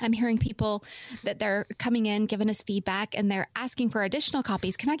 I'm hearing people that they're coming in, giving us feedback, and they're asking for additional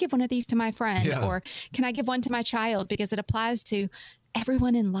copies. Can I give one of these to my friend? Yeah. Or can I give one to my child? Because it applies to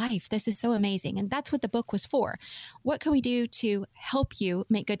everyone in life. This is so amazing. And that's what the book was for. What can we do to help you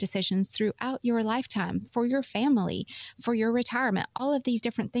make good decisions throughout your lifetime, for your family, for your retirement, all of these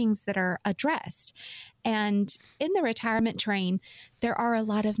different things that are addressed. And in the retirement train, there are a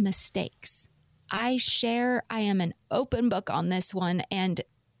lot of mistakes. I am an open book on this one. And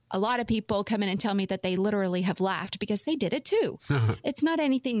a lot of people come in and tell me that they literally have laughed because they did it too. It's not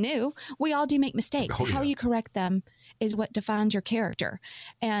anything new. We all do make mistakes. Oh, yeah. How you correct them is what defines your character.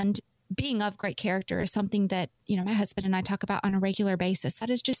 And being of great character is something that, my husband and I talk about on a regular basis. That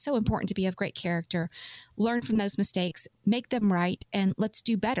is just so important to be of great character. Learn from those mistakes, make them right, and let's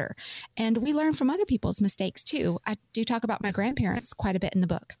do better. And we learn from other people's mistakes too. I do talk about my grandparents quite a bit in the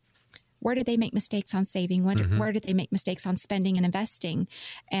book. Where did they make mistakes on saving? Where did they make mistakes on spending and investing?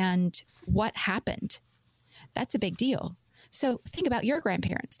 And what happened? That's a big deal. So think about your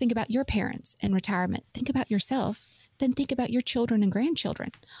grandparents. Think about your parents in retirement. Think about yourself. Then think about your children and grandchildren.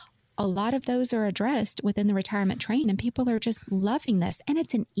 A lot of those are addressed within the retirement train, and people are just loving this. And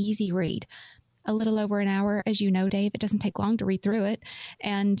it's an easy read. A little over an hour, as you know, Dave. It doesn't take long to read through it.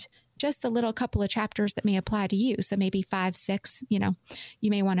 And just a little couple of chapters that may apply to you. So maybe 5, 6, you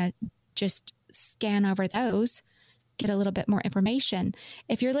may want to just scan over those, get a little bit more information.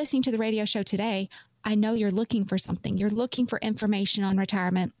 If you're listening to the radio show today, I know you're looking for something. You're looking for information on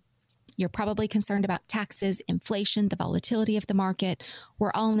retirement. You're probably concerned about taxes, inflation, the volatility of the market.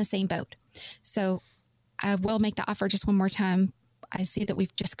 We're all in the same boat. So I will make the offer just one more time. I see that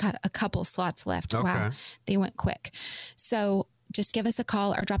we've just got a couple slots left. Okay. Wow, they went quick. So just give us a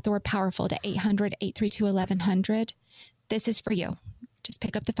call or drop the word powerful to 800-832-1100. This is for you. Just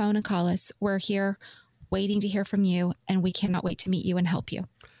pick up the phone and call us. We're here waiting to hear from you, and we cannot wait to meet you and help you.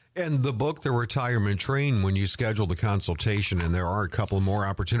 And the book, The Retirement Train, when you schedule the consultation, and there are a couple more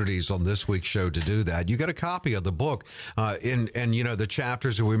opportunities on this week's show to do that, you get a copy of the book. And the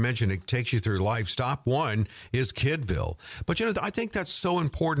chapters that we mentioned, it takes you through life. Stop one is Kidville. But, I think that's so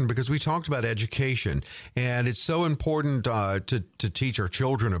important because we talked about education, and it's so important to teach our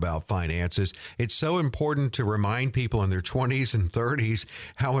children about finances. It's so important to remind people in their 20s and 30s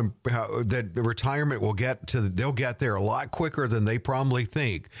how that retirement they'll get there a lot quicker than they probably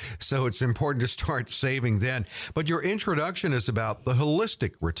think. So it's important to start saving then. But your introduction is about the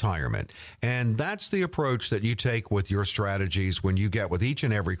holistic retirement. And that's the approach that you take with your strategies when you get with each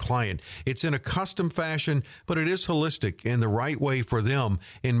and every client. It's in a custom fashion, but it is holistic in the right way for them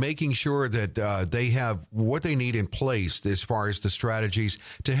in making sure that they have what they need in place as far as the strategies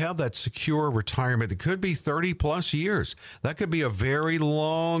to have that secure retirement that could be 30 plus years. That could be a very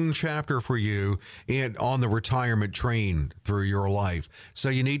long chapter for you on the retirement train through your life. So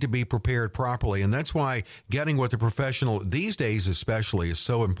you need to be prepared properly. And that's why getting with a professional these days especially is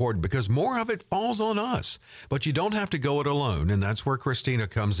so important because more of it falls on us. But you don't have to go it alone. And that's where Christina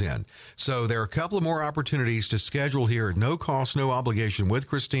comes in. So there are a couple of more opportunities to schedule here at no cost, no obligation with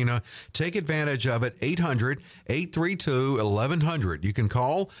Christina. Take advantage of it. 800-832-1100. You can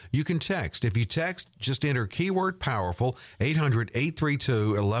call, you can text. If you text, just enter keyword powerful,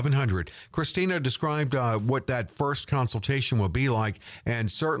 800-832-1100. Christina described what that first consultation will be like, and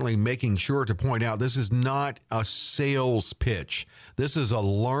certainly making sure to point out this is not a sales pitch. This is a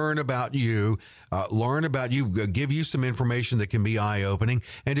learn about you, give you some information that can be eye-opening,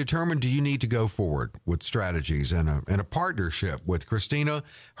 and determine do you need to go forward with strategies and a partnership with Christina,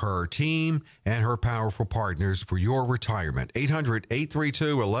 her team, and her powerful partners for your retirement.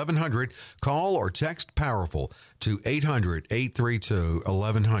 800-832-1100. Call or text POWERFUL to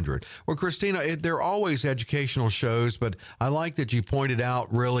 800-832-1100. Well, Christina, they're always educational shows, but I like that you pointed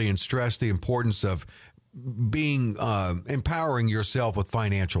out really and stressed the importance of being empowering yourself with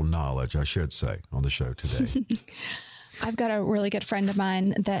financial knowledge, I should say, on the show today. I've got a really good friend of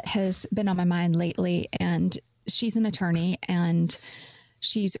mine that has been on my mind lately, and she's an attorney, and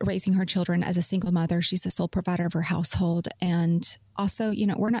she's raising her children as a single mother. She's the sole provider of her household. And also,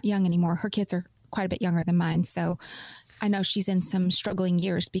 we're not young anymore. Her kids are quite a bit younger than mine. So I know she's in some struggling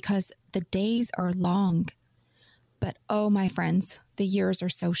years because the days are long. But, oh, my friends, the years are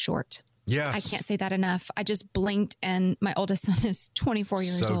so short. Yes. I can't say that enough. I just blinked and my oldest son is 24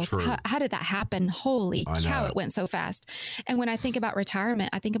 years old. True. How did that happen? Holy cow, it went so fast. And when I think about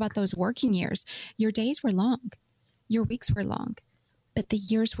retirement, I think about those working years. Your days were long. Your weeks were long. But the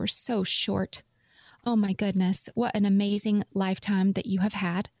years were so short. Oh my goodness. What an amazing lifetime that you have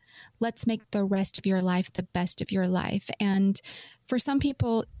had. Let's make the rest of your life the best of your life. And for some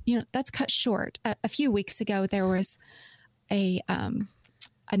people, that's cut short. A few weeks ago, there was a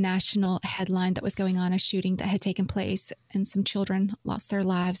national headline that was going on, a shooting that had taken place, and some children lost their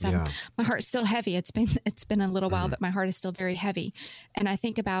lives. Yeah. My heart's still heavy. It's been a little while, but my heart is still very heavy. And I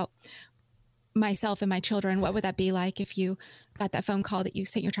think about myself and my children. What would that be like if you got that phone call that you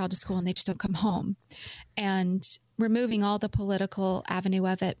sent your child to school and they just don't come home? And removing all the political avenue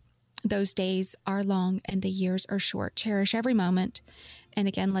of it, those days are long and the years are short. Cherish every moment. And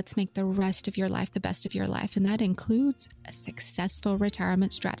again, let's make the rest of your life the best of your life. And that includes a successful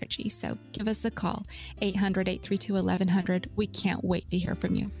retirement strategy. So give us a call, 800-832-1100. We can't wait to hear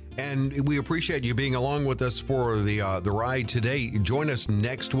from you. And we appreciate you being along with us for the ride today. Join us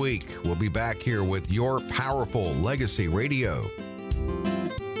next week. We'll be back here with your Powerful Legacy Radio.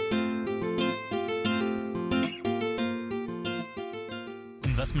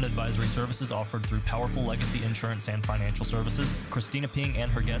 Investment advisory services offered through Powerful Legacy Insurance and Financial Services. Christina Ping and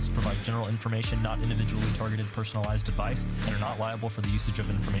her guests provide general information, not individually targeted personalized advice, and are not liable for the usage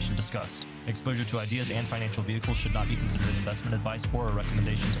of information discussed. Exposure to ideas and financial vehicles should not be considered investment advice or a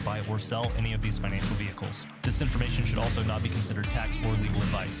recommendation to buy or sell any of these financial vehicles. This information should also not be considered tax or legal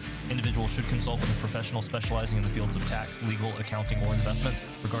advice. Individuals should consult with a professional specializing in the fields of tax, legal, accounting, or investments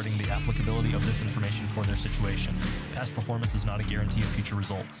regarding the applicability of this information for their situation. Past performance is not a guarantee of future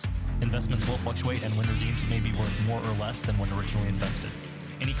results. Investments will fluctuate, and when redeemed may be worth more or less than when originally invested.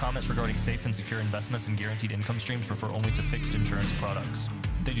 Any comments regarding safe and secure investments and guaranteed income streams refer only to fixed insurance products.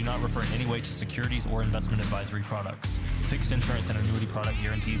 They do not refer in any way to securities or investment advisory products. Fixed insurance and annuity product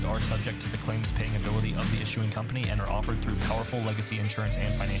guarantees are subject to the claims paying ability of the issuing company and are offered through Powerful Legacy Insurance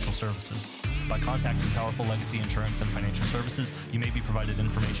and Financial Services. By contacting Powerful Legacy Insurance and Financial Services, you may be provided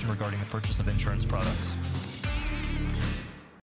information regarding the purchase of insurance products.